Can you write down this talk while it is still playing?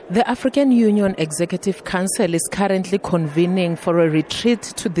The African Union Executive Council is currently convening for a retreat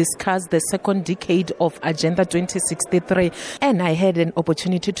to discuss the second decade of Agenda 2063, and I had an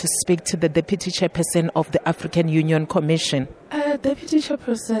opportunity to speak to the Deputy Chairperson of the African Union Commission. Deputy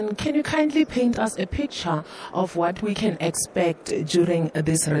Chairperson, can you kindly paint us a picture of what we can expect during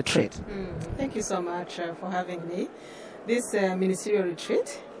this retreat? Thank you so much for having me. This ministerial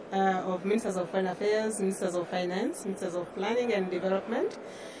retreat of Ministers of Foreign Affairs, Ministers of Finance, Ministers of Planning and Development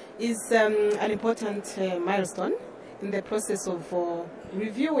is an important milestone in the process of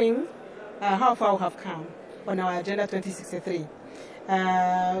reviewing how far we have come on our Agenda 2063.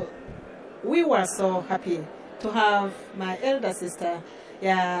 We were so happy to have my elder sister, the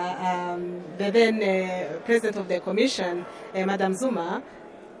then President of the Commission, Madam Zuma,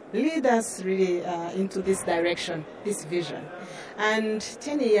 lead us really into this direction, this vision. And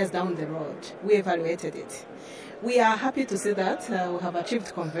 10 years down the road, we evaluated it. We are happy to see that we have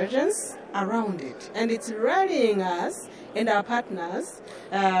achieved convergence around it. And it's rallying us and our partners,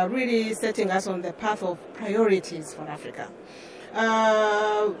 really setting us on the path of priorities for Africa.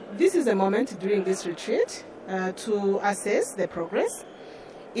 This is a moment during this retreat to assess the progress.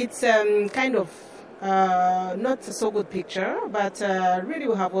 It's kind of not a so good picture, but really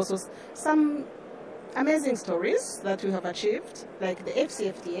we have also some amazing stories that we have achieved, like the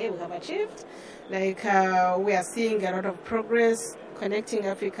FCFTA we have achieved, like we are seeing a lot of progress connecting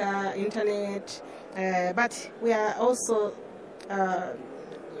Africa, internet, but we are also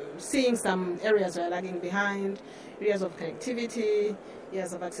seeing some areas we are lagging behind, areas of connectivity,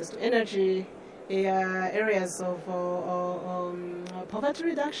 areas of access to energy, areas of poverty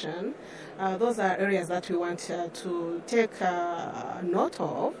reduction. Those are areas that we want to take note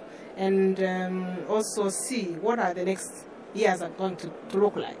of and also see what are the next years are going to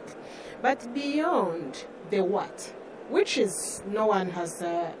look like. But beyond the what, which is no one has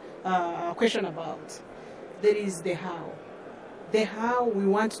a question about, there is the how. The how we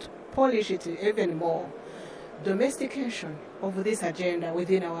want to polish it even more. Domestication of this agenda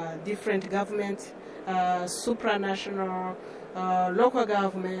within our different government, supranational, local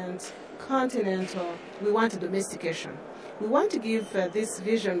government, continental. We want domestication. We want to give this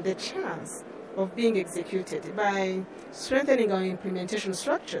vision the chance of being executed by strengthening our implementation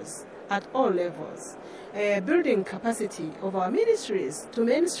structures at all levels, building capacity of our ministries to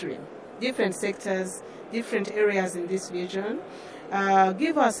mainstream different sectors, different areas in this vision,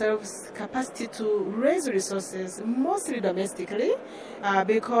 give ourselves capacity to raise resources, mostly domestically,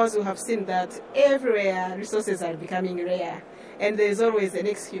 because we have seen that everywhere resources are becoming rare, and there is always an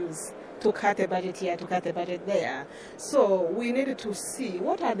excuse to cut a budget here, to cut a budget there. So we needed to see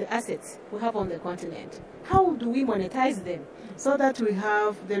what are the assets we have on the continent. How do we monetize them so that we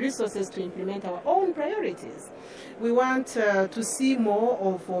have the resources to implement our own priorities? We want to see more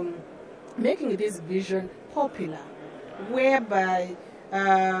of making this vision popular, whereby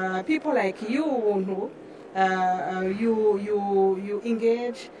people like you, Ubuntu, you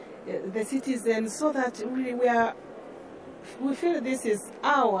engage the citizens so that really we feel this is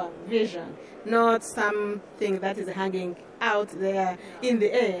our vision, not something that is hanging out there in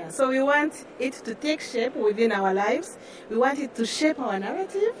the air. So we want it to take shape within our lives. We want it to shape our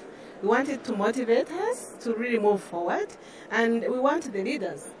narrative. We want it to motivate us to really move forward. And we want the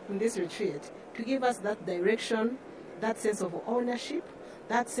leaders in this retreat to give us that direction, that sense of ownership,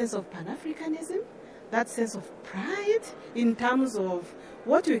 that sense of Pan-Africanism, that sense of pride in terms of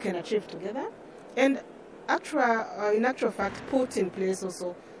what we can achieve together, and in actual fact put in place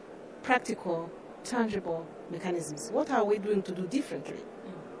also practical, tangible mechanisms. What are we doing to do differently?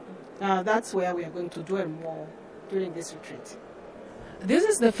 That's where we are going to dwell more during this retreat. This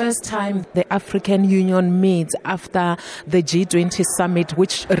is the first time the African Union meets after the G20 summit,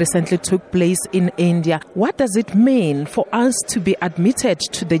 which recently took place in India. What does it mean for us to be admitted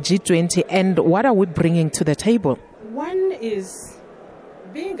to the G20, and what are we bringing to the table? One is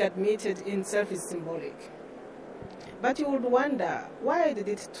being admitted in itself is symbolic. But you would wonder, why did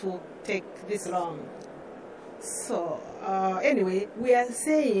it take this long? So, anyway, we are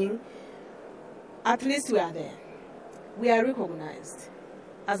saying at least we are there. We are recognized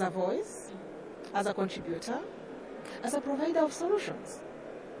as a voice, as a contributor, as a provider of solutions.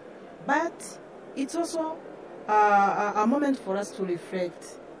 But it's also a moment for us to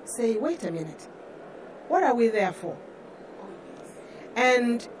reflect, say, wait a minute, what are we there for?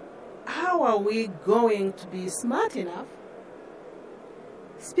 And how are we going to be smart enough,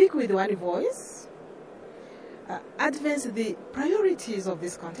 speak with one voice, advance the priorities of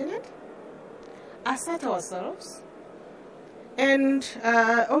this continent, assert ourselves, and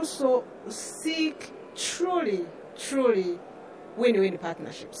also seek truly win-win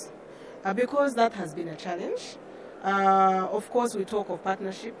partnerships. Because that has been a challenge. Of course, we talk of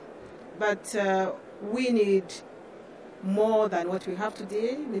partnership, but we need more than what we have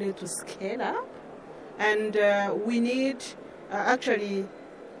today. We need to scale up, and we need actually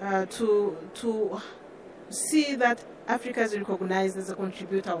to see that Africa is recognized as a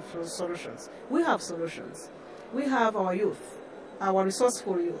contributor of solutions. We have solutions. We have our youth, our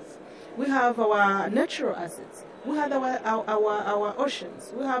resourceful youth. We have our natural assets. We have our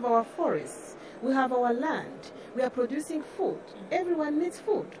oceans. We have our forests. We have our land. We are producing food. Everyone needs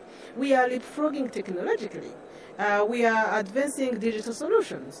food. We are leapfrogging technologically. We are advancing digital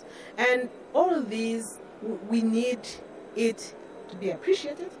solutions. And all of these, we need it to be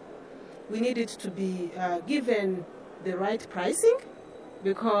appreciated. We need it to be given the right pricing,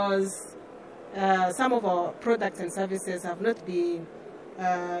 because some of our products and services have not been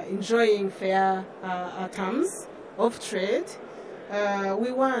enjoying fair terms of trade.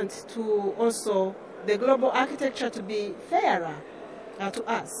 We want to also the global architecture to be fairer to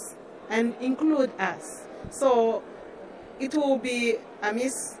us and include us. So it will be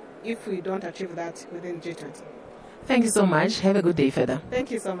amiss if we don't achieve that within G20. Thank you so much. Have a good day, Feda.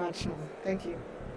 Thank you so much. Thank you.